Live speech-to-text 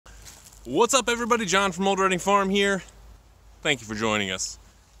What's up everybody, John from Old Reading Farm here. Thank you for joining us.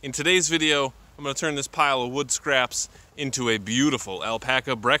 In today's video, I'm going to turn this pile of wood scraps into a beautiful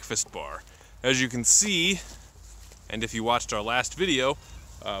alpaca breakfast bar. As you can see, and if you watched our last video,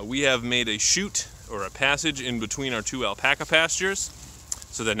 we have made a chute or a passage in between our two alpaca pastures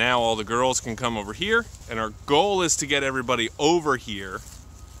so that now all the girls can come over here, and our goal is to get everybody over here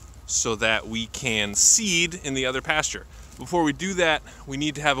so that we can seed in the other pasture. Before we do that, we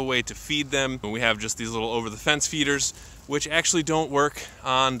need to have a way to feed them. We have just these little over-the-fence feeders, which actually don't work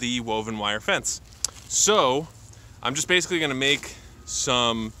on the woven wire fence. So I'm just basically going to make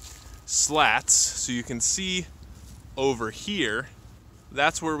some slats so you can see over here.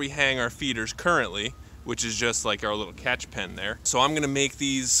 That's where we hang our feeders currently, which is just like our little catch pen there. So I'm going to make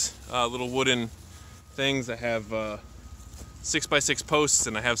these little wooden things. I have 6x6 posts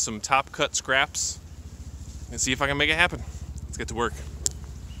and I have some top cut scraps. And see if I can make it happen. Let's get to work.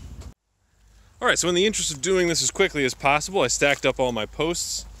 All right, so in the interest of doing this as quickly as possible, I stacked up all my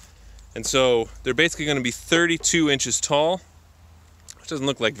posts. And so they're basically going to be 32 inches tall, which doesn't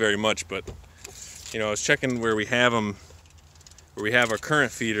look like very much, but you know, I was checking where we have them, where we have our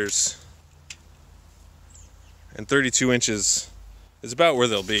current feeders, and 32 inches is about where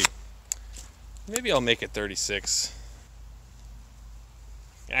they'll be. Maybe I'll make it 36.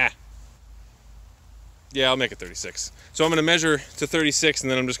 Yeah, I'll make it 36. So I'm going to measure to 36,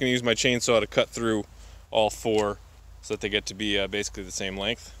 and then I'm just going to use my chainsaw to cut through all four so that they get to be basically the same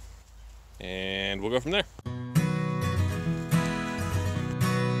length. And we'll go from there.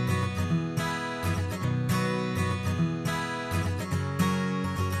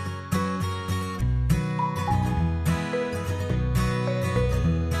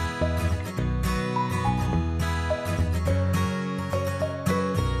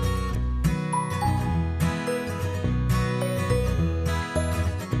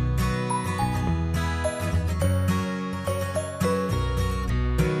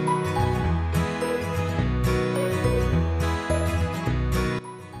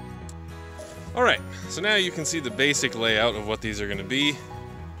 All right, so now you can see the basic layout of what these are going to be.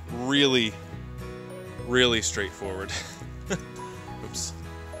 Really straightforward. Oops.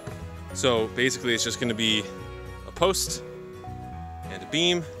 So basically it's just going to be a post and a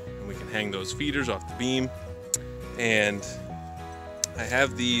beam, and we can hang those feeders off the beam. And I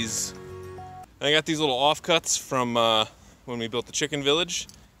have these, I got these little offcuts from when we built the chicken village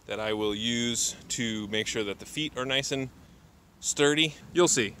that I will use to make sure that the feet are nice and sturdy. You'll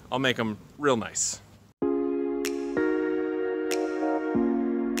see, I'll make them real nice.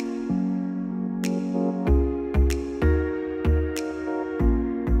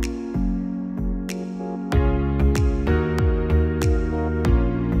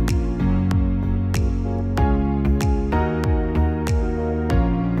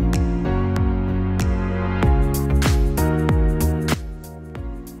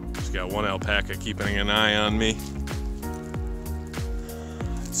 Just got one alpaca keeping an eye on me.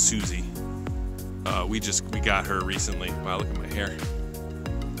 Susie. We got her recently. Wow, look at my hair.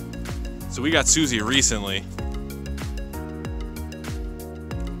 So we got Susie recently.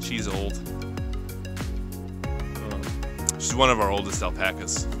 She's old. She's one of our oldest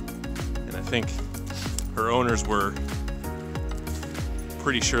alpacas. And I think her owners were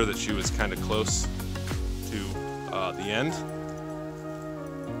pretty sure that she was kind of close to the end.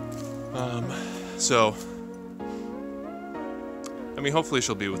 So I mean, hopefully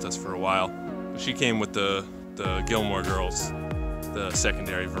she'll be with us for a while. She came with the Gilmore girls, the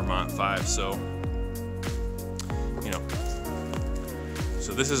secondary Vermont 5, so, you know.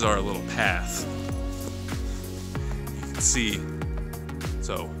 So this is our little path. You can see,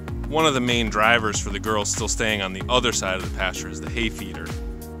 so one of the main drivers for the girls still staying on the other side of the pasture is the hay feeder.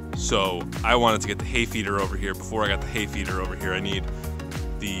 So I wanted to get the hay feeder over here. Before I got the hay feeder over here, I need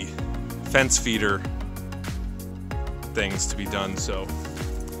the fence feeder things to be done, so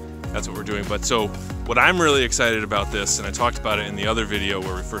that's what we're doing. But so what I'm really excited about this, and I talked about it in the other video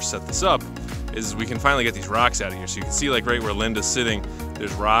where we first set this up, is we can finally get these rocks out of here. So you can see, like, right where Linda's sitting,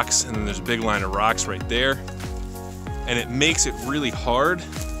 there's rocks, and then there's a big line of rocks right there, and it makes it really hard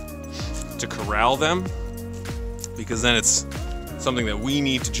to corral them, because then it's something that we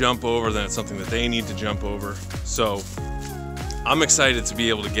need to jump over, then it's something that they need to jump over. So I'm excited to be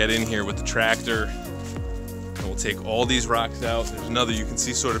able to get in here with the tractor. We'll take all these rocks out. There's another, you can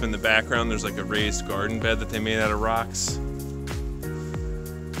see sort of in the background, there's like a raised garden bed that they made out of rocks.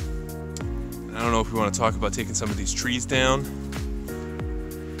 I don't know if we want to talk about taking some of these trees down.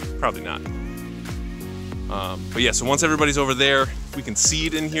 Probably not. But yeah, so once everybody's over there, we can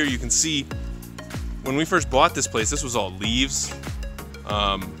seed in here. You can see when we first bought this place, this was all leaves.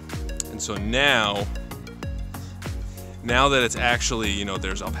 And so now that it's actually, you know,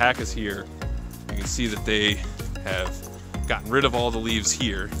 there's alpacas here, you can see that they have gotten rid of all the leaves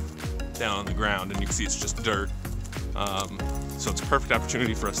here down on the ground, and you can see it's just dirt. So it's a perfect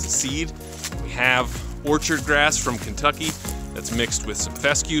opportunity for us to seed. We have orchard grass from Kentucky that's mixed with some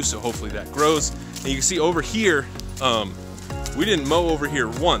fescue, so hopefully that grows. And you can see over here, we didn't mow over here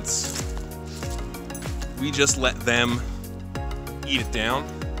once. We just let them eat it down.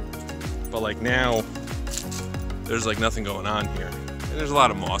 But like now, there's like nothing going on here. And there's a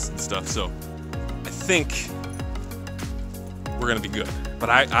lot of moss and stuff, so I think we're gonna be good. But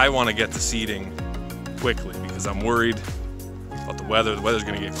I wanna get to seeding quickly because I'm worried about the weather. The weather's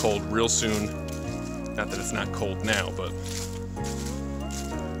gonna get cold real soon. Not that it's not cold now, but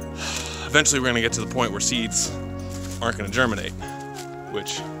eventually we're gonna get to the point where seeds aren't gonna germinate,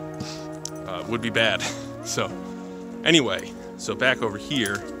 which would be bad. So anyway, so back over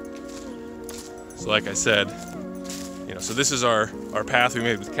here. So like I said, you know, so this is our path we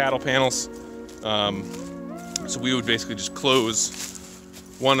made with cattle panels. So we would basically just close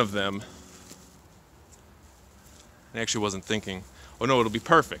one of them. I actually wasn't thinking, oh no, it'll be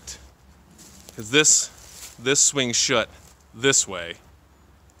perfect. Because this swings shut this way.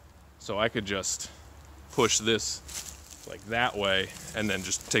 So I could just push this like that way and then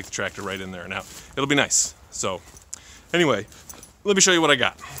just take the tractor right in there and out. It'll be nice. So anyway, let me show you what I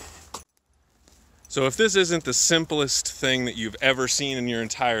got. So if this isn't the simplest thing that you've ever seen in your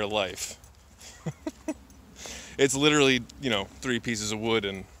entire life, it's literally, you know, 3 pieces of wood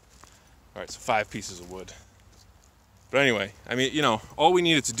and, all right, so 5 pieces of wood. But anyway, I mean, you know, all we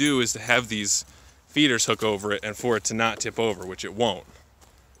needed to do is to have these feeders hook over it and for it to not tip over, which it won't.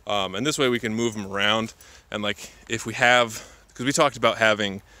 And this way we can move them around. And like if we have, because we talked about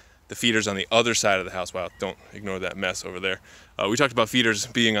having the feeders on the other side of the house. Wow, don't ignore that mess over there. We talked about feeders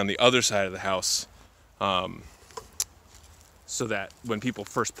being on the other side of the house so that when people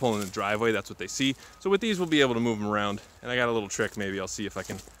first pull in the driveway, that's what they see. So with these, we'll be able to move them around. And I got a little trick, maybe I'll see if I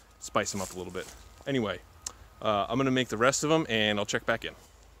can spice them up a little bit. Anyway, I'm gonna make the rest of them and I'll check back in.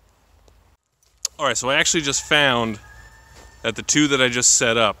 All right, so I actually just found that the 2 that I just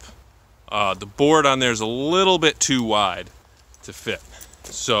set up, the board on there is a little bit too wide to fit.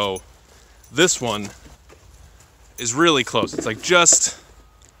 So this one is really close. It's like just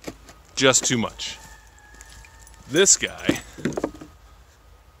too much. This guy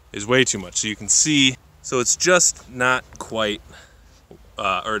is way too much. So you can see, so it's just not quite,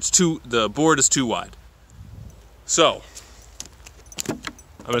 or it's the board is too wide. So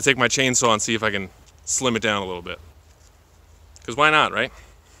I'm gonna take my chainsaw and see if I can slim it down a little bit. Because why not, right?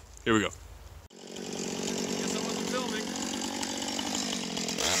 Here we go.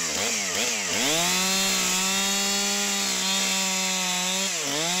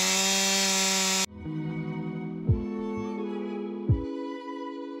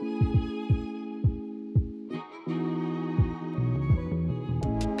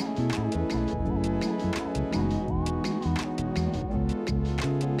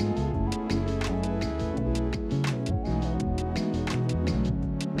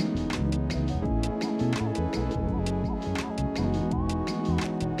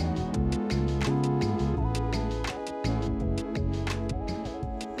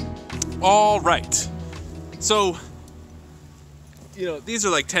 All right, so, you know, these are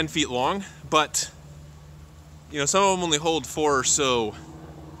like 10 feet long, but, you know, some of them only hold 4 or so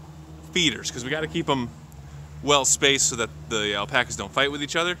feeders because we got to keep them well spaced so that the alpacas don't fight with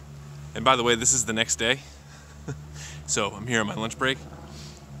each other. And by the way, this is the next day, so I'm here on my lunch break.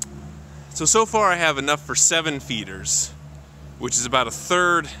 So far I have enough for 7 feeders, which is about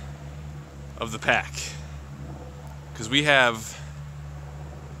 1/3 of the pack, because we have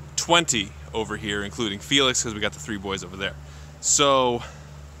 20 over here, including Felix, because we got the 3 boys over there. So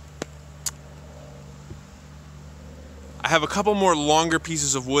I have a couple more longer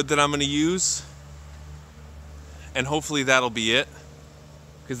pieces of wood that I'm going to use, and hopefully that'll be it,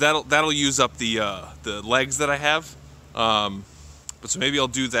 because that'll use up the legs that I have. But so maybe I'll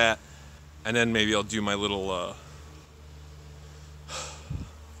do that, and then maybe I'll do my little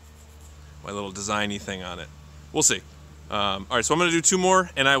designy thing on it. We'll see. All right, so I'm gonna do 2 more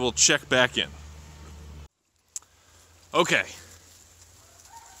and I will check back in. Okay,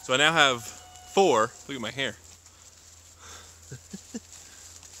 so I now have 4, look at my hair.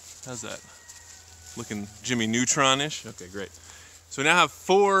 How's that? Looking Jimmy Neutron-ish? Okay, great. So I now have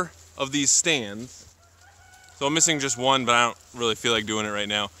 4 of these stands. So I'm missing just 1, but I don't really feel like doing it right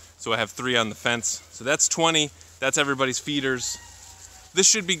now. So I have 3 on the fence. So that's 20, that's everybody's feeders. This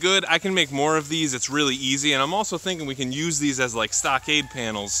should be good. I can make more of these. It's really easy. And I'm also thinking we can use these as like stockade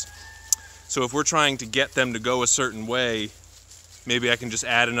panels So if we're trying to get them to go a certain way, maybe I can just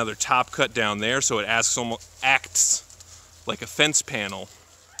add another top cut down there so it acts like a fence panel.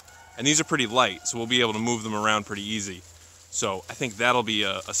 And these are pretty light, so we'll be able to move them around pretty easy. So I think that'll be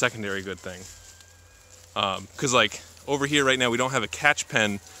a secondary good thing. Because like over here right now we don't have a catch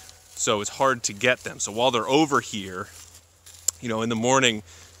pen, so it's hard to get them. So while they're over here, you know, in the morning,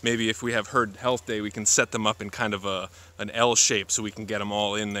 maybe if we have herd health day, we can set them up in kind of an L shape so we can get them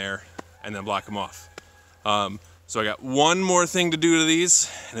all in there and then block them off. So I got one more thing to do to these,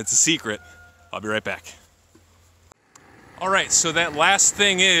 and it's a secret. I'll be right back. All right, so that last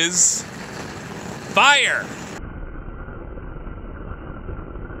thing is fire.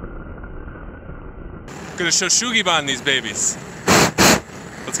 Gonna Shoshugi bond these babies.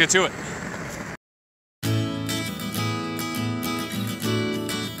 Let's get to it.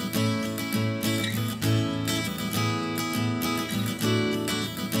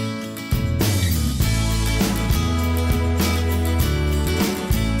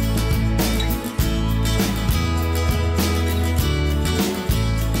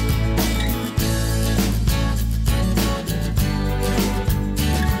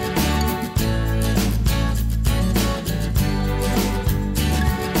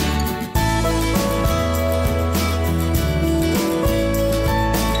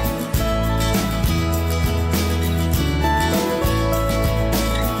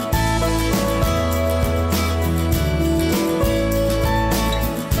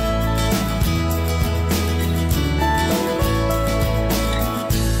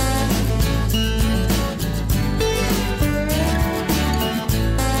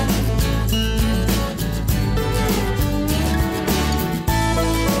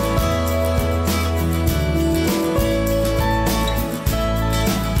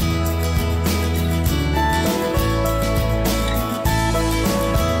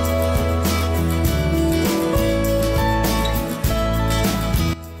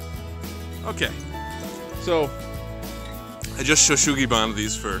 Okay, so I just Shoshugi bonded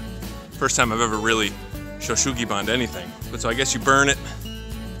these for first time I've ever really Shoshugi bond anything. But so I guess you burn it,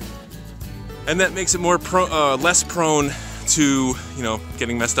 and that makes it more less prone to, you know,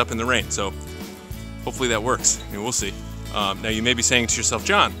 getting messed up in the rain. So hopefully that works. I mean, we'll see. Now you may be saying to yourself,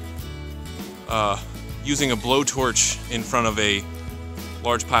 John, using a blowtorch in front of a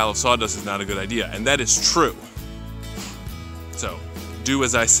large pile of sawdust is not a good idea, and that is true. So do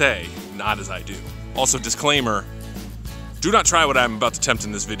as I say, not as I do. Also, disclaimer, do not try what I'm about to attempt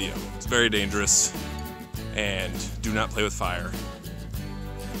in this video. It's very dangerous, and do not play with fire.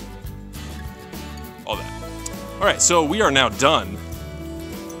 All that. All right, so we are now done,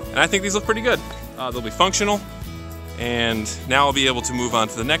 and I think these look pretty good. They'll be functional, and now I'll be able to move on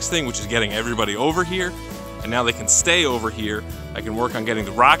to the next thing, which is getting everybody over here, and now they can stay over here. I can work on getting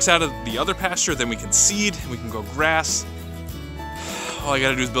the rocks out of the other pasture, then we can seed, we can grow grass. All I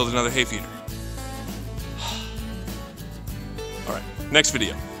gotta do is build another hay feeder. All right, next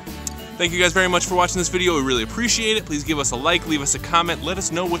video. Thank you guys very much for watching this video. We really appreciate it. Please give us a like, leave us a comment, let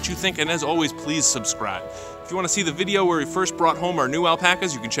us know what you think, and as always, please subscribe. If you want to see the video where we first brought home our new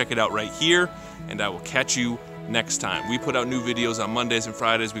alpacas, you can check it out right here, and I will catch you next time. We put out new videos on Mondays and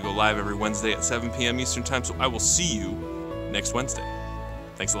Fridays. We go live every Wednesday at 7 p.m. Eastern Time, so I will see you next Wednesday.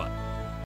 Thanks a lot.